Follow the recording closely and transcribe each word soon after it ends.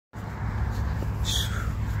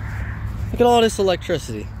Look at all this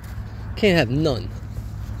electricity. Can't have none.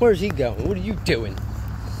 Where's he going? What are you doing?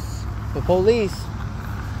 The police.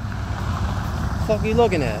 What the fuck are you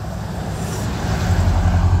looking at?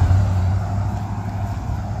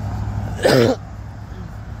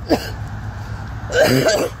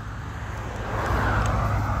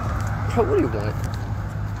 Bro, what do you want?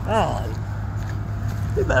 Oh,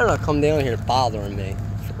 they better not come down here bothering me.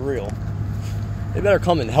 For real. They better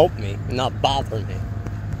come and help me and not bother me.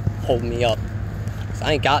 Hold me up. 'Cause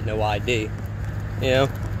I ain't got no ID. You know?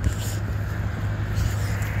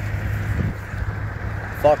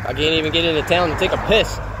 Fuck, I can't even get into town to take a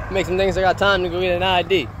piss. Make some things I got time to go get an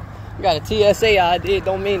ID. I got a TSA ID, it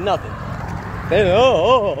don't mean nothing. They,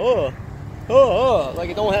 like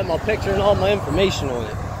it don't have my picture and all my information on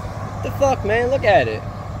it. What the fuck, man? Look at it.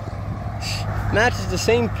 Matches the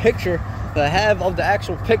same picture that I have of the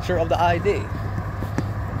actual picture of the ID.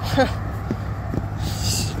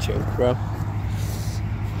 It's a joke, bro.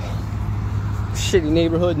 Shitty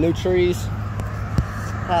neighborhood, no trees.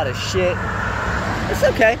 Hot as shit. It's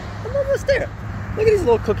okay. I'm almost there. Look at these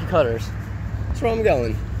little cookie cutters. That's where I'm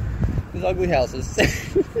going. These ugly houses.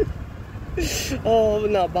 Oh, I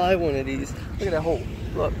would not buy one of these. Look at that hole.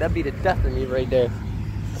 Look, that'd be the death of me right there.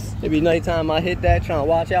 It'd be nighttime, I hit that, trying to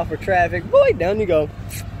watch out for traffic. Boy, down you go.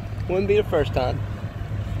 Wouldn't be the first time.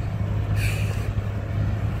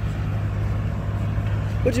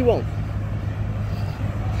 What you want?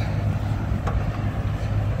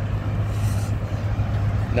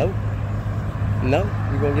 No? No?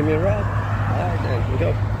 You gonna give me a ride? Alright then,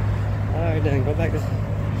 go. Alright then, go back to...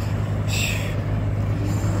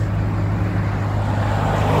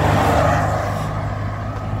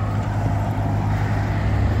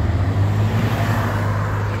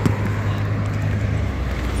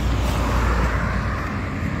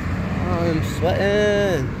 I'm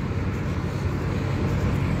sweating.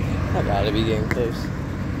 I gotta be getting close.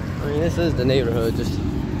 I mean, this is the neighborhood, just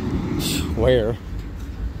where?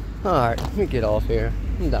 Alright, let me get off here.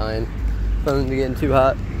 I'm dying. Phone's getting too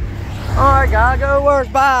hot. Alright, gotta go to work.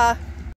 Bye.